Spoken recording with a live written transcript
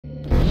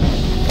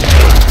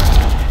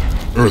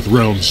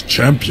Earthrealm's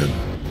champion.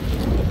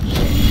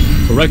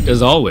 Correct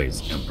as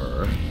always,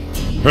 Emperor.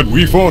 Had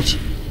we fought,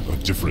 a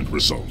different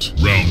result.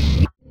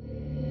 Round.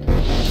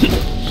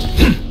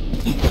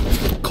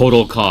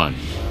 Kotal Khan.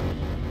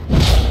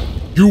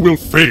 You will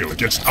fail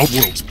against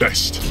Outworld's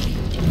best.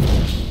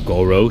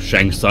 Goro,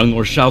 Shang Tsung,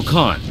 or Shao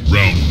Kahn.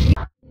 Round.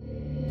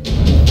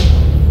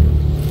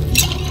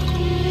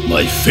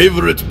 My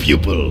favorite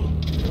pupil.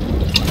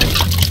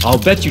 I'll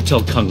bet you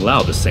tell Kung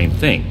Lao the same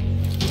thing.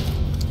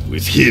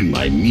 With him,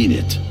 I mean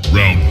it.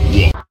 Round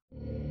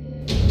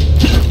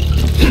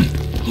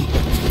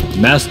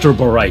 1. Master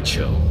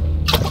Boraicho.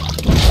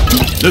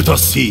 Let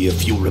us see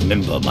if you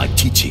remember my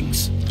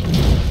teachings.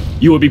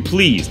 You will be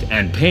pleased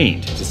and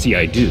pained to see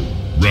I do.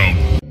 Round.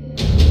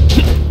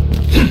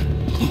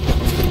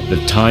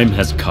 The time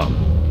has come.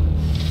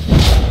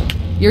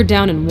 You're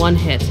down in one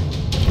hit.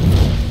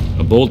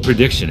 A bold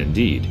prediction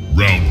indeed.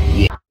 Round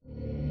 1.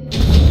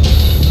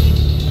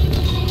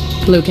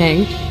 Liu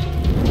Kang.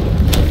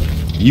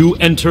 You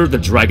enter the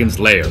dragon's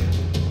lair.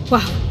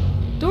 Wow.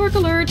 Dork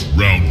alert.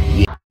 Round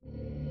 1.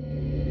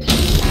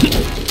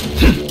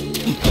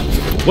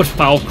 What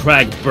foul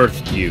crag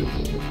birthed you?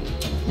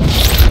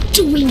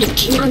 Doing the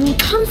king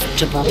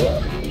uncomfortable.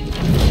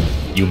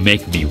 You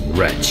make me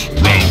wretch.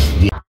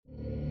 Round 1.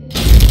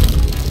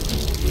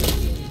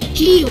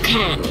 Liu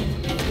Kang.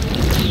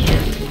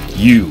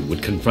 You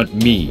would confront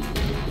me.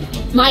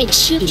 My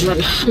children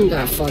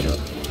hunger for you.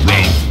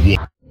 Round 1.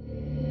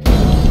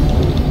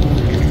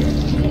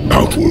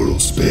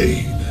 Outworld's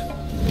bane.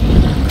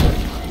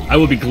 I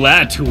will be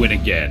glad to win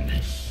again.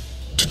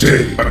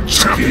 Today, a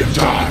champion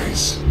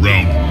dies.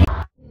 Round 1.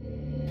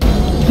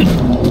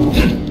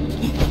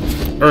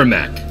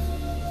 Ermac.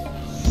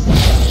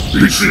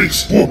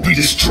 Retreat or be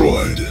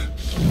destroyed.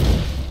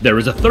 There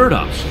is a third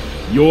option.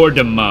 Your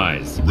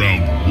demise.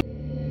 Round 1.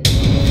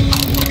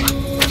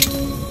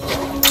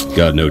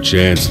 Got no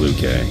chance, Liu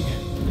Kang.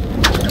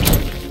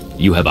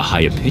 You have a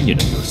high opinion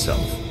of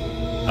yourself.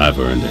 I've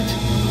earned it.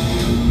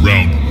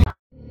 Round 1.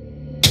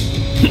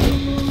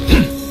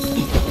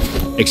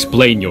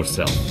 Explain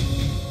yourself.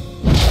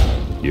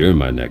 You're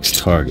my next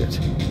target.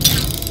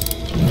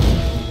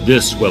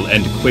 This will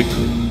end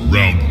quickly.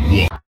 Round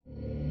 1.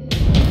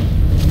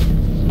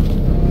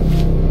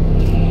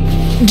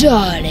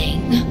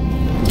 Darling,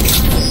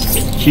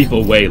 Keep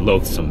away,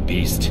 loathsome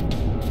beast.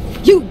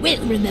 you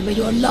will remember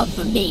your love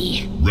for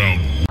me.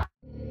 Round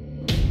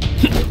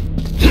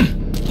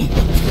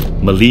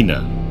 1.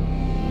 Melina.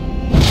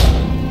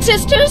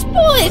 Sister's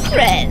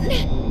boyfriend.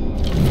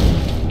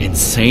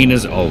 Insane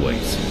as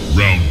always.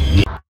 Round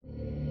 1.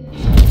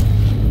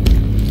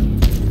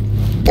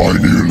 I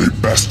nearly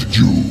bested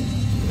you.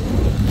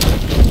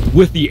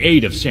 With the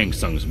aid of Shang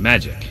Tsung's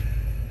magic.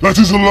 That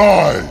is a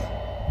lie.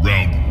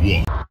 Round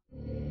 1.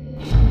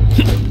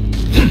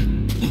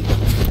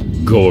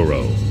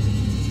 Goro.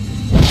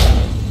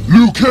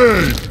 Liu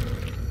Kang.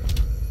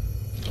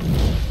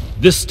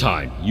 This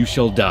time you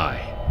shall die.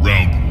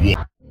 Round 1.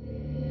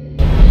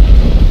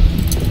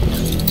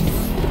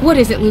 What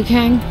is it, Liu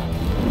Kang?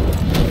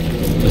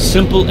 A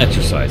simple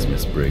exercise,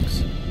 Miss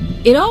Briggs.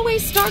 It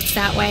always starts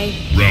that way.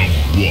 Round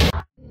 1.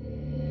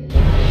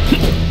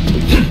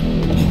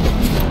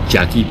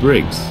 Jackie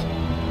Briggs.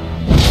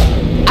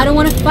 I don't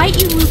want to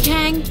fight you, Liu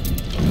Kang.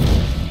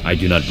 I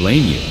do not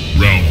blame you.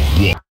 Round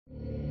 1.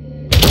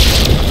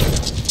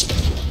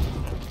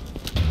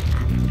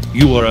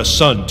 You are a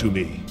son to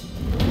me.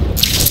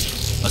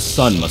 A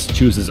son must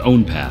choose his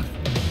own path.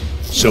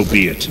 So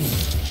be it.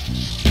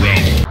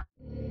 Round 1.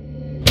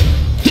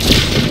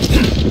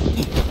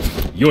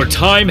 Your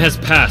time has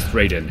passed,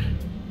 Raiden.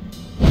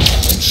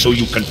 And so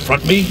you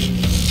confront me?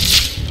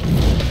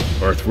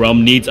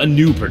 Earthrealm needs a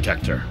new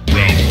protector.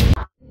 Round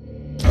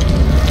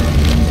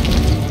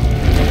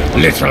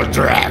 1. Little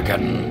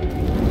dragon.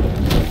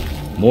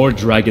 More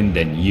dragon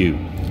than you.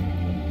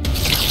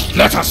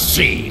 Let us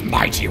see,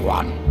 mighty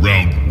one.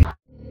 Round 1.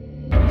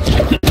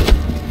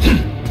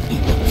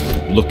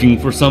 Looking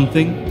for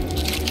something?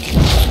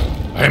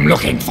 I'm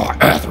looking for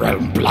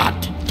Earthrealm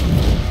blood.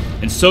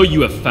 And so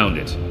you have found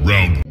it.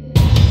 Round 1.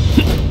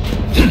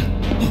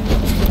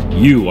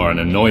 You are an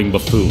annoying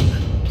buffoon.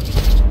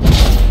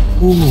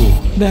 Ooh,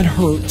 that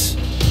hurts.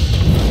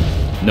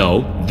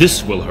 No,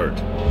 this will hurt.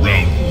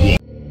 Round 1.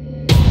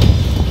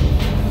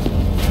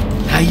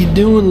 How you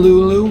doing,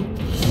 Lulu?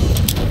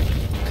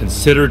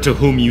 Consider to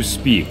whom you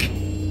speak.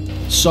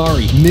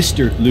 Sorry,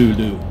 Mr.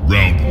 Lulu.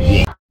 Round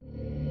 1.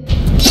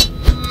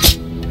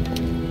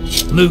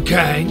 Liu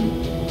Kang?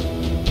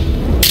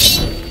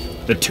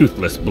 The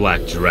toothless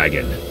black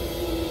dragon.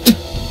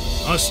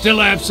 I still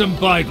have some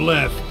bite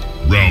left.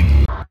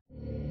 Round 1.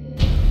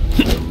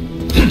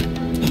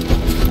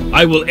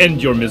 I will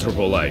end your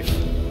miserable life.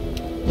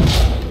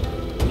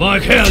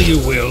 Like hell you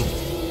will.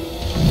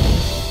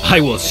 I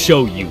will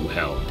show you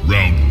hell.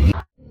 Round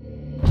 1.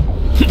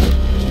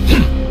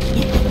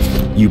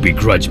 You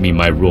begrudge me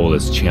my role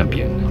as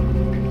champion.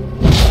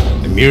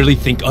 I merely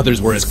think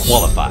others were as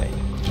qualified.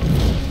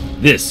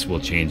 This will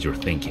change your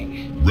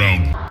thinking.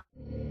 Round 1.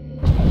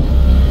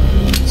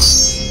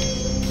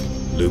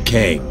 Liu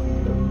Kang.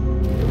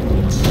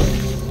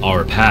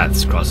 Our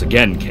paths cross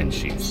again,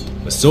 Kenshi.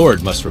 The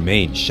sword must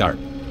remain sharp.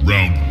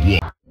 Round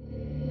 1.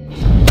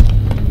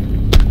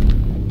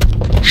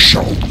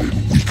 Shaolin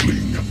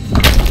weakling.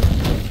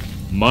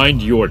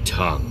 Mind your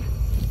tongue.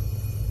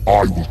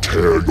 I will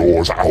tear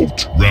yours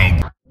out.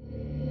 Round.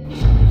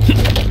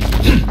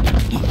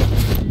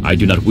 I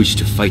do not wish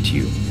to fight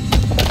you.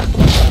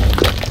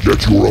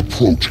 Yet your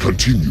approach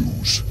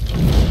continues.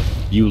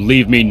 You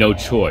leave me no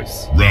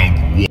choice.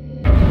 Round 1.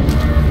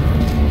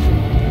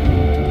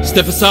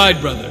 Step aside,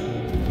 brother.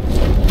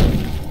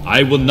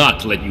 I will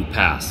not let you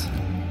pass.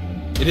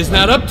 It is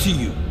not up to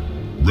you.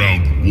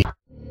 Round 1.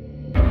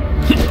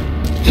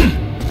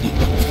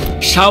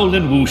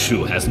 Shaolin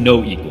Wushu has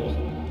no equal.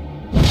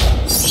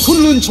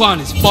 Kunlun Chuan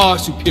is far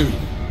superior.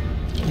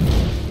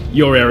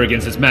 Your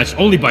arrogance is matched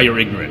only by your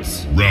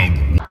ignorance.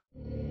 Round 1.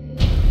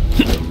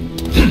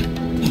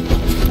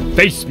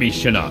 Face me,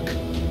 Shinnok.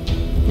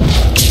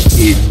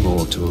 In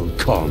Mortal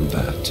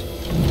Kombat.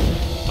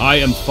 I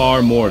am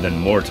far more than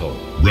mortal.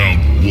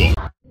 Round 1.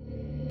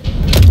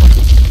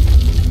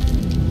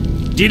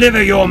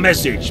 Deliver your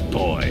message,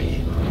 boy.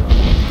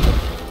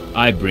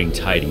 I bring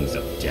tidings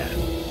of death.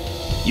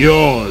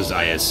 Yours,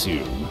 I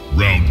assume.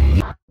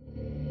 Round 1.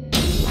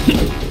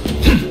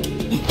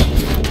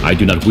 I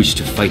do not wish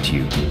to fight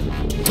you.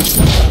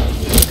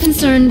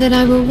 Concerned that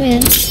I will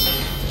win?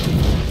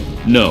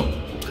 No,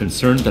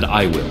 concerned that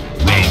I will.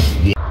 Round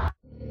 1.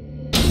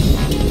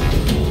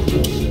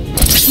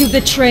 You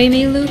betray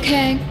me, Liu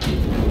Kang?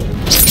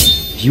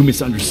 You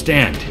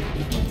misunderstand.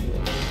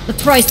 The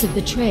price of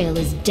betrayal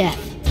is death.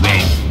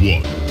 Round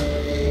 1.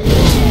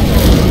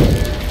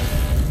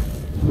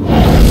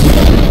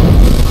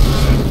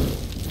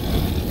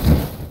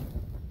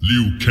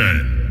 Liu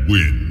Kang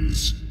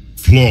wins.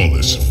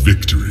 Flawless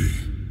victory.